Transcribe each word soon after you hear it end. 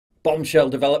Bombshell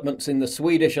developments in the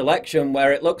Swedish election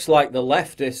where it looks like the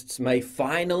leftists may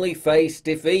finally face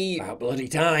defeat. About bloody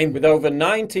time. With over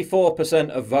 94%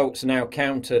 of votes now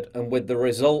counted and with the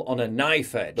result on a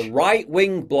knife edge, the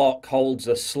right-wing bloc holds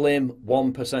a slim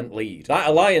 1% lead. That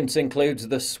alliance includes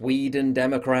the Sweden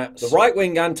Democrats, the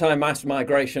right-wing anti-mass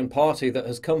migration party that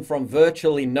has come from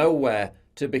virtually nowhere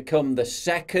to become the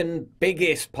second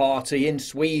biggest party in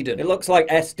Sweden. It looks like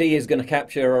SD is going to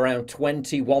capture around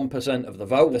 21% of the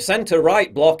vote. The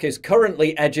centre-right bloc is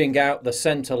currently edging out the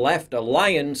centre-left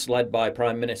alliance led by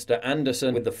Prime Minister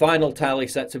Andersson, with the final tally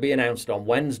set to be announced on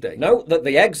Wednesday. Note that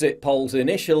the exit polls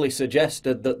initially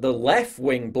suggested that the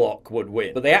left-wing bloc would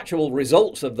win, but the actual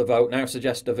results of the vote now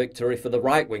suggest a victory for the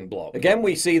right-wing bloc. Again,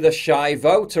 we see the shy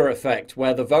voter effect,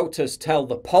 where the voters tell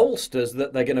the pollsters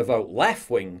that they're going to vote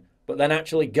left-wing, but then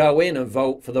actually go in and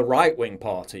vote for the right-wing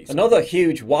parties. Another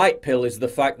huge white pill is the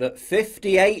fact that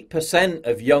 58%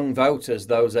 of young voters,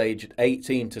 those aged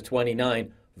 18 to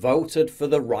 29, voted for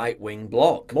the right-wing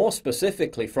bloc. More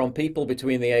specifically, from people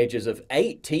between the ages of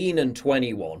 18 and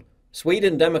 21,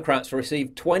 Sweden Democrats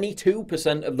received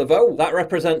 22% of the vote. That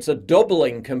represents a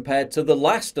doubling compared to the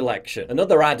last election.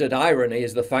 Another added irony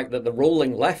is the fact that the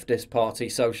ruling leftist party,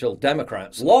 Social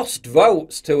Democrats, lost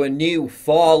votes to a new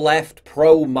far-left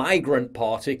pro-migrant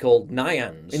party called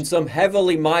Nyans. In some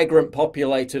heavily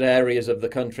migrant-populated areas of the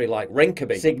country like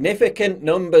Rinkeby, significant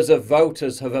numbers of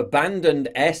voters have abandoned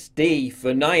SD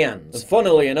for Nyans. And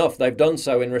funnily enough, they've done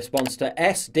so in response to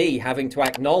SD having to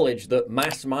acknowledge that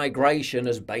mass migration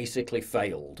has basically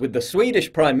failed, with the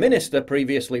Swedish Prime Minister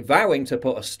previously vowing to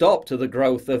put a stop to the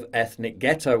growth of ethnic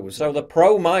ghettos. So the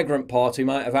pro-migrant party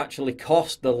might have actually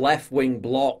cost the left-wing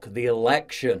bloc the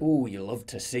election. Ooh, you love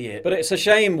to see it. But it's a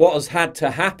shame what has had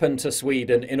to happen to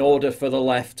Sweden in order for the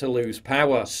left to lose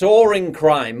power. Soaring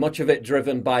crime, much of it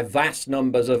driven by vast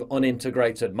numbers of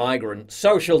unintegrated migrants.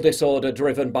 Social disorder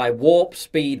driven by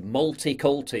warp-speed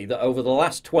multiculti that over the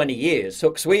last 20 years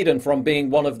took Sweden from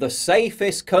being one of the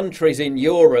safest countries in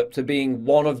Europe to being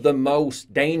one of the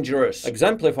most dangerous,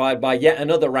 exemplified by yet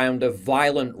another round of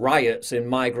violent riots in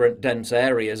migrant-dense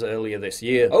areas earlier this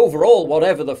year. Overall,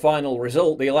 whatever the final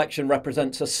result, the election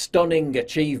represents a stunning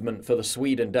achievement for the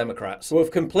Sweden Democrats, who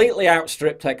have completely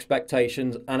outstripped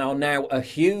expectations and are now a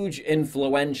huge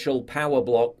influential power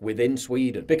bloc within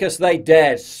Sweden, because they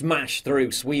dared smash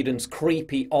through Sweden's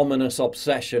creepy, ominous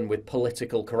obsession with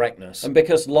political correctness, and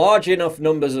because large enough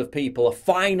numbers of people are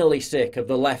finally sick of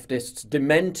the leftists'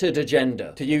 demented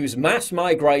agenda to use mass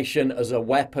migration as a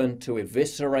weapon to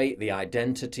eviscerate the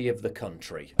identity of the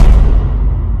country.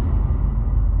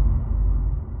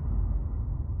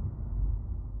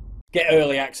 Get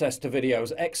early access to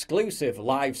videos, exclusive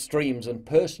live streams, and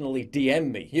personally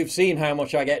DM me. You've seen how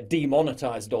much I get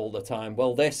demonetized all the time.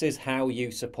 Well, this is how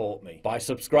you support me. By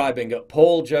subscribing at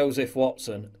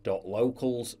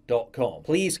pauljosephwatson.locals.com.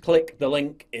 Please click the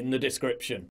link in the description.